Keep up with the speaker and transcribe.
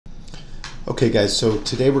Okay, guys, so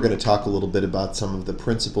today we're going to talk a little bit about some of the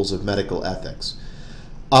principles of medical ethics.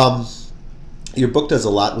 Um, your book does a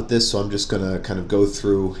lot with this, so I'm just going to kind of go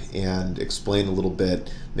through and explain a little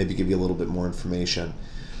bit, maybe give you a little bit more information.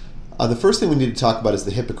 The first thing we need to talk about is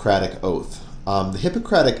the Hippocratic Oath. The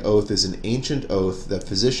Hippocratic Oath is an ancient oath that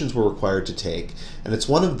physicians were required to take, and it's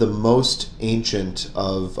one of the most ancient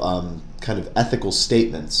of kind of ethical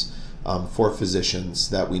statements for physicians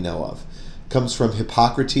that we know of. Comes from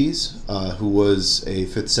Hippocrates, who was a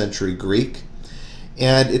 5th century Greek.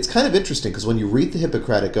 And it's kind of interesting because when you read the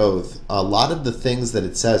Hippocratic Oath, a lot of the things that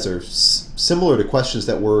it says are similar to questions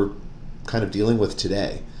that we're kind of dealing with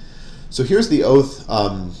today. So here's the oath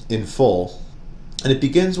in full, and it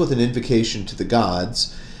begins with an invocation to the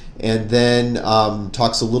gods, and then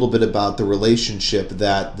talks a little bit about the relationship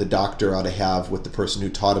that the doctor ought to have with the person who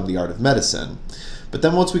taught him the art of medicine. But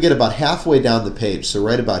then once we get about halfway down the page, so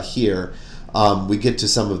right about here, we get to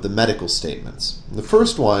some of the medical statements. The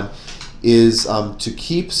first one is to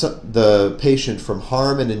keep the patient from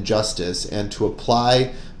harm and injustice and to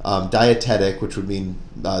apply dietetic, which would mean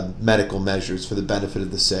medical measures for the benefit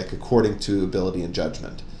of the sick according to ability and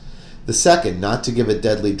judgment. The second, not to give a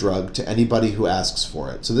deadly drug to anybody who asks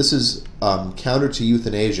for it. So this is counter to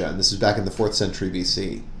euthanasia, and this is back in the 4th century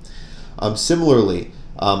BC. Similarly,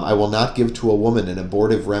 I will not give to a woman an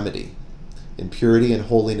abortive remedy. In purity and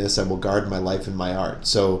holiness, I will guard my life and my art.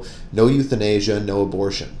 So no euthanasia, no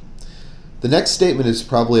abortion. The next statement is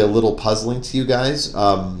probably a little puzzling to you guys,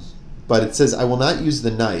 but it says, I will not use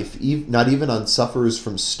the knife, not even on sufferers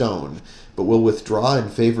from stone, but will withdraw in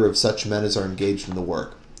favor of such men as are engaged in the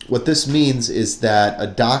work. What this means is that a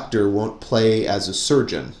doctor won't play as a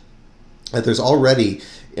surgeon. That there's already,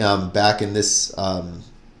 back in this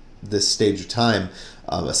stage of time,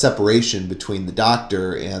 a separation between the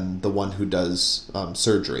doctor and the one who does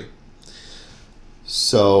surgery.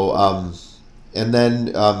 So, and then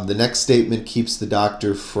the next statement keeps the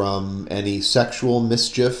doctor from any sexual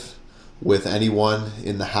mischief with anyone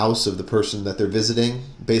in the house of the person that they're visiting.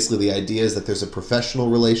 Basically, the idea is that there's a professional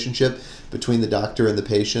relationship between the doctor and the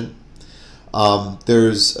patient.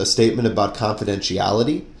 There's a statement about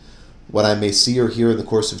confidentiality. What I may see or hear in the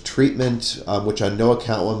course of treatment, which on no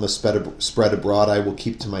account one must spread abroad, I will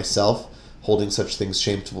keep to myself, holding such things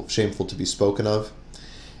shameful to be spoken of.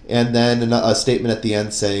 And then a statement at the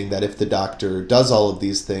end saying that if the doctor does all of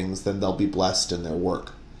these things, then they'll be blessed in their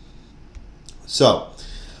work. So,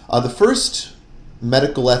 the first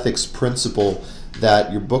medical ethics principle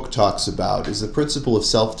that your book talks about is the principle of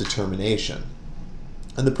self-determination.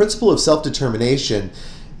 And the principle of self-determination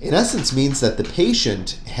in essence means that the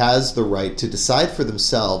patient has the right to decide for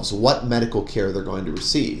themselves what medical care they're going to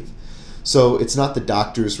receive. So it's not the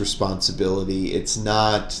doctor's responsibility, it's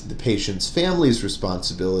not the patient's family's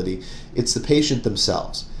responsibility, it's the patient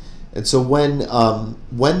themselves. And so when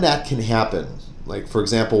that can happen, like for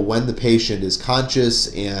example, when the patient is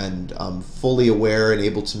conscious and fully aware and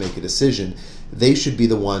able to make a decision, they should be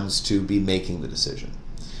the ones to be making the decision.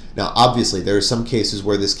 Now, obviously, there are some cases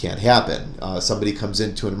where this can't happen. Somebody comes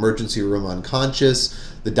into an emergency room unconscious,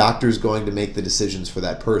 the doctor's going to make the decisions for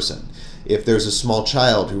that person. If there's a small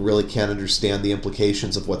child who really can't understand the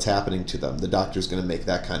implications of what's happening to them, the doctor's going to make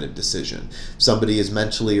that kind of decision. If somebody is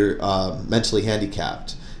mentally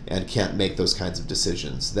handicapped and can't make those kinds of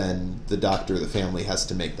decisions, then the doctor or the family has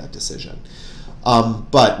to make that decision.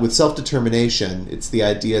 But with self-determination, it's the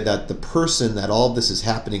idea that the person that all of this is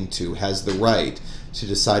happening to has the right to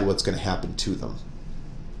decide what's going to happen to them.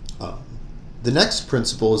 The next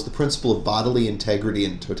principle is the principle of bodily integrity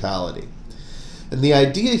and totality. And the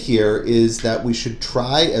idea here is that we should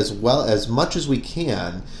try as much as we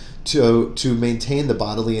can to maintain the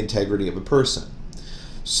bodily integrity of a person.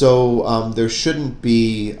 So there shouldn't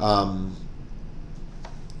be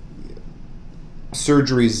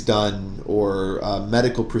surgeries done or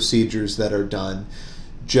medical procedures that are done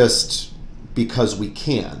just because we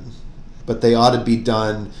can, but they ought to be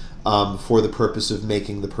done for the purpose of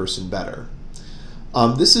making the person better.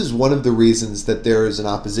 This is one of the reasons that there is an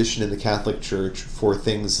opposition in the Catholic Church for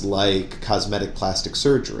things like cosmetic plastic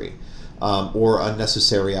surgery or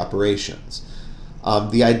unnecessary operations.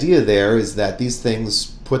 The idea there is that these things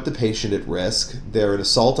put the patient at risk, they're an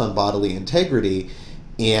assault on bodily integrity,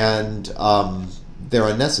 and they're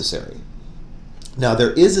unnecessary. Now,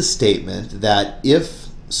 there is a statement that if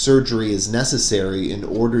surgery is necessary in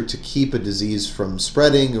order to keep a disease from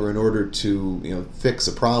spreading or in order to fix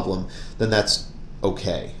a problem, then that's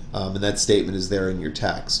okay. And that statement is there in your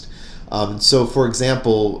text. So, for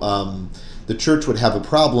example, the church would have a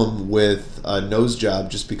problem with a nose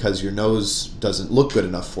job just because your nose doesn't look good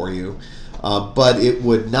enough for you, but it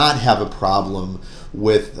would not have a problem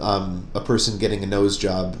with a person getting a nose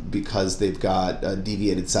job because they've got a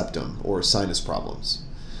deviated septum or sinus problems.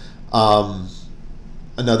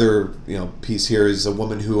 Another piece here is a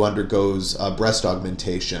woman who undergoes breast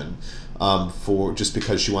augmentation for just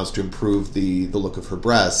because she wants to improve the look of her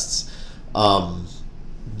breasts.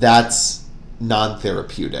 That's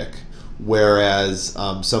non-therapeutic. Whereas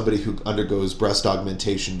somebody who undergoes breast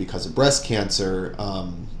augmentation because of breast cancer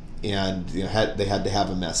and they had to have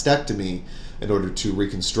a mastectomy in order to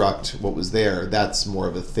reconstruct what was there, that's more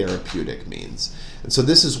of a therapeutic means. And so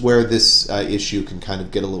this is where this issue can kind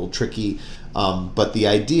of get a little tricky, but the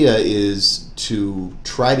idea is to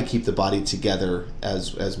try to keep the body together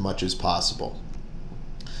as much as possible.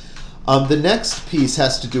 The next piece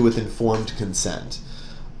has to do with informed consent.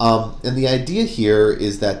 And the idea here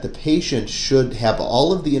is that the patient should have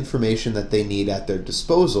all of the information that they need at their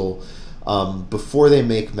disposal before they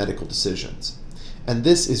make medical decisions. And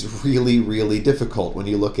this is really, really difficult when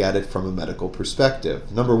you look at it from a medical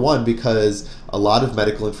perspective. Number one, because a lot of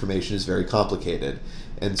medical information is very complicated.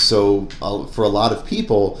 And so for a lot of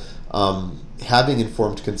people, having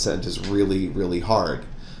informed consent is really, really hard.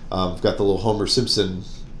 I've got the little Homer Simpson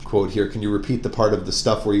quote here. Can you repeat the part of the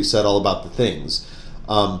stuff where you said all about the things?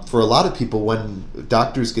 For a lot of people, when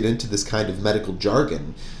doctors get into this kind of medical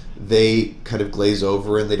jargon, they kind of glaze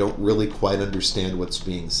over and they don't really quite understand what's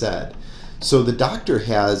being said. So the doctor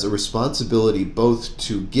has a responsibility both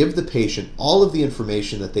to give the patient all of the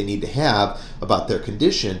information that they need to have about their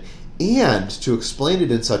condition and to explain it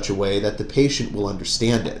in such a way that the patient will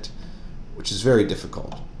understand it, which is very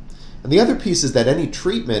difficult. And the other piece is that any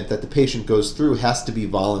treatment that the patient goes through has to be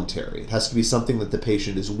voluntary. It has to be something that the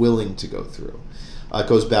patient is willing to go through. It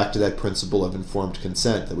goes back to that principle of informed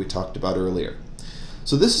consent that we talked about earlier.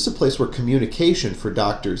 So this is a place where communication for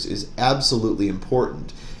doctors is absolutely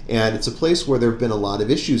important. And it's a place where there have been a lot of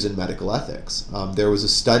issues in medical ethics. There was a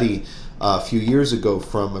study a few years ago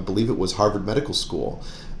from, I believe it was Harvard Medical School,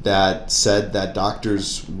 that said that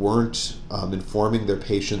doctors weren't informing their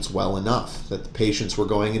patients well enough, that the patients were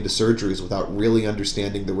going into surgeries without really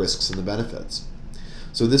understanding the risks and the benefits.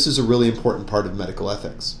 So this is a really important part of medical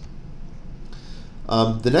ethics.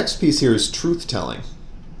 The next piece here is truth-telling.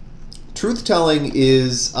 Truth-telling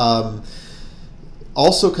is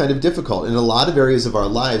also kind of difficult. In a lot of areas of our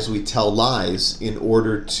lives, we tell lies in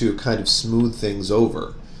order to kind of smooth things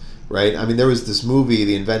over, right? I mean, there was this movie,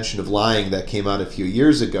 The Invention of Lying, that came out a few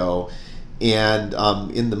years ago, and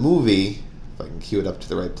in the movie, if I can cue it up to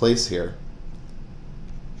the right place here,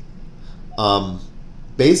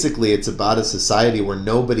 basically it's about a society where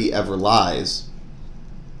nobody ever lies.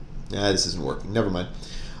 This isn't working, never mind.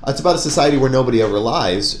 It's about a society where nobody ever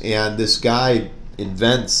lies, and this guy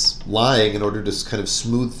invents lying in order to kind of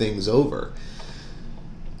smooth things over.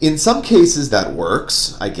 In some cases that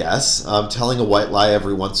works, I guess. Telling a white lie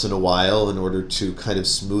every once in a while in order to kind of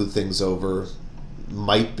smooth things over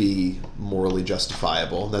might be morally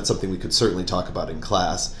justifiable. That's something we could certainly talk about in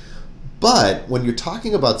class. But when you're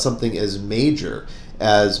talking about something as major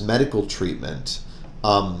as medical treatment,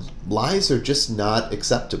 lies are just not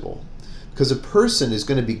acceptable. Because a person is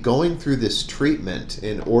going to be going through this treatment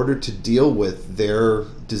in order to deal with their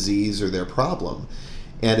disease or their problem.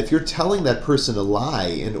 And if you're telling that person a lie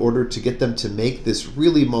in order to get them to make this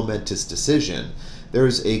really momentous decision,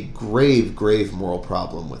 there's a grave, grave moral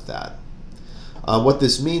problem with that. What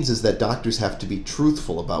this means is that doctors have to be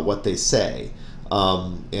truthful about what they say.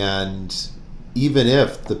 And even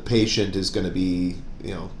if the patient is going to be,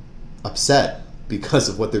 upset because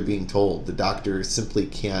of what they're being told, the doctor simply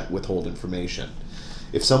can't withhold information.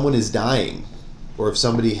 If someone is dying, or if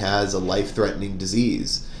somebody has a life-threatening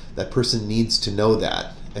disease, that person needs to know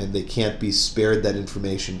that, and they can't be spared that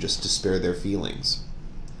information just to spare their feelings.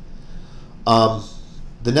 The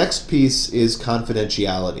next piece is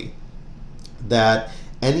confidentiality. That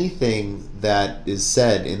anything that is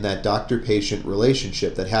said in that doctor-patient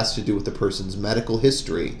relationship that has to do with the person's medical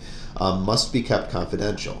history must be kept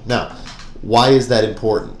confidential. Now, why is that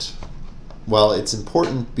important? Well, it's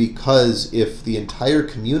important because if the entire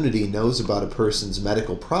community knows about a person's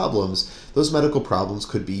medical problems, those medical problems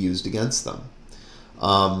could be used against them.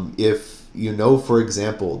 If you know, for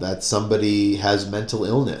example, that somebody has mental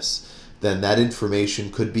illness, then that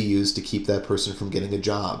information could be used to keep that person from getting a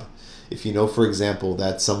job. If you know, for example,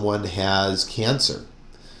 that someone has cancer,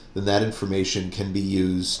 then that information can be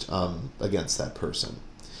used against that person.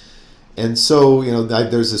 And so,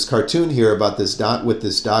 there's this cartoon here about this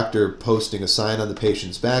doctor posting a sign on the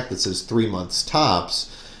patient's back that says 3 months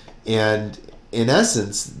tops. And in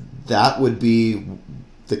essence, that would be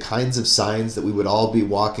the kinds of signs that we would all be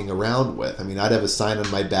walking around with. I mean, I'd have a sign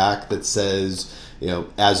on my back that says,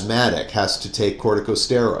 asthmatic has to take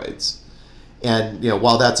corticosteroids. And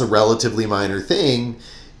while that's a relatively minor thing,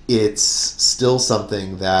 it's still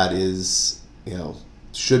something that is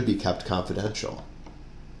should be kept confidential.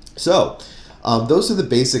 So those are the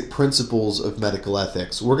basic principles of medical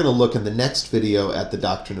ethics. We're going to look in the next video at the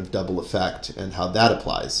doctrine of double effect and how that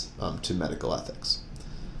applies to medical ethics.